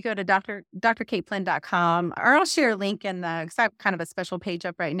 so you go to drkateflynn.com, or I'll share a link because I have kind of a special page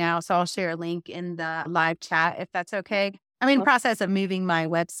up right now. So I'll share a link in the live chat, if that's okay. I'm in the process of moving my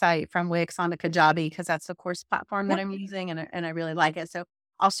website from Wix onto Kajabi, because that's the course platform that I'm using, and I really like it. So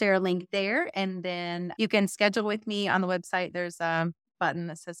I'll share a link there, and then you can schedule with me on the website. There's a button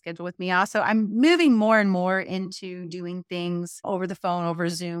that says schedule with me. Also, I'm moving more and more into doing things over the phone, over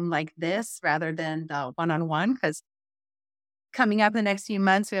Zoom like this, rather than the one-on-one, because coming up in the next few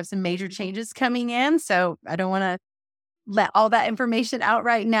months. We have some major changes coming in. So I don't want to let all that information out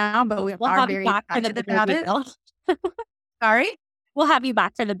right now, but we We'll are have you very back for the excited big about it. reveal. Sorry? We'll have you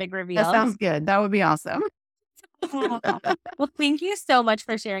back for the big That reveal. sounds good. That would be awesome. Well, thank you so much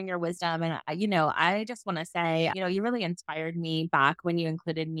for sharing your wisdom. And, I just want to say, you really inspired me back when you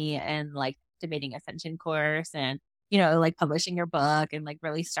included me in like Debating Ascension course and, like publishing your book and like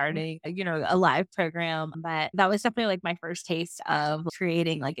really starting, a live program. But that was definitely like my first taste of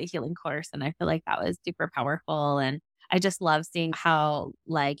creating like a healing course. And I feel like that was super powerful. And I just love seeing how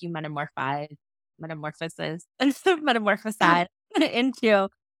like you metamorphosized into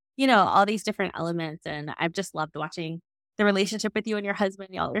all these different elements. And I've just loved watching the relationship with you and your husband.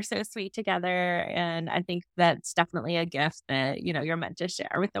 Y'all are so sweet together. And I think that's definitely a gift that, you're meant to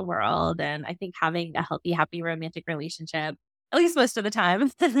share with the world. And I think having a healthy, happy, romantic relationship, at least most of the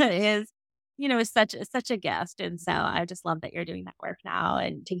time, is such a gift. And so I just love that you're doing that work now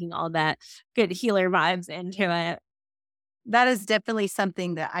and taking all that good healer vibes into it. That is definitely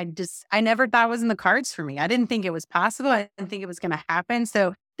something that I never thought was in the cards for me. I didn't think it was possible. I didn't think it was going to happen.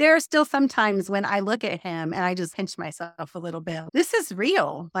 So there are still some times when I look at him and I just pinch myself a little bit. This is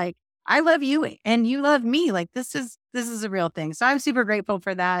real. Like, I love you and you love me. Like, this is a real thing. So I'm super grateful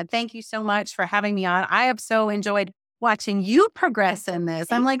for that. Thank you so much for having me on. I have so enjoyed watching you progress in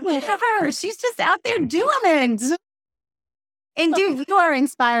this. I'm like, look at her. She's just out there doing it. And you are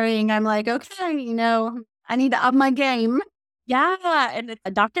inspiring. I'm like, okay, I need to up my game. Yeah. And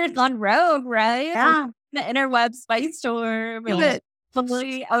a doctor's gone rogue, right? Yeah. The interweb spice storm.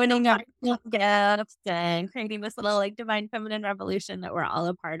 Fully owning our gifts and creating this little like divine feminine revolution that we're all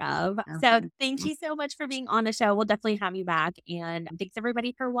a part of. So thank you so much for being on the show. We'll definitely have you back. And thanks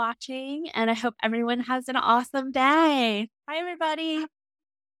everybody for watching. And I hope everyone has an awesome day. Bye, everybody.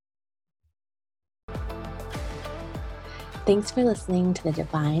 Thanks for listening to the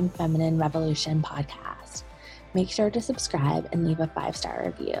Divine Feminine Revolution podcast. Make sure to subscribe and leave a 5-star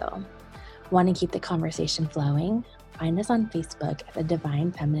review. Want to keep the conversation flowing? Find us on Facebook at the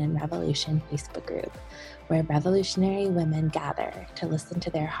Divine Feminine Revolution Facebook group, where revolutionary women gather to listen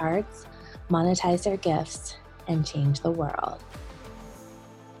to their hearts, monetize their gifts, and change the world.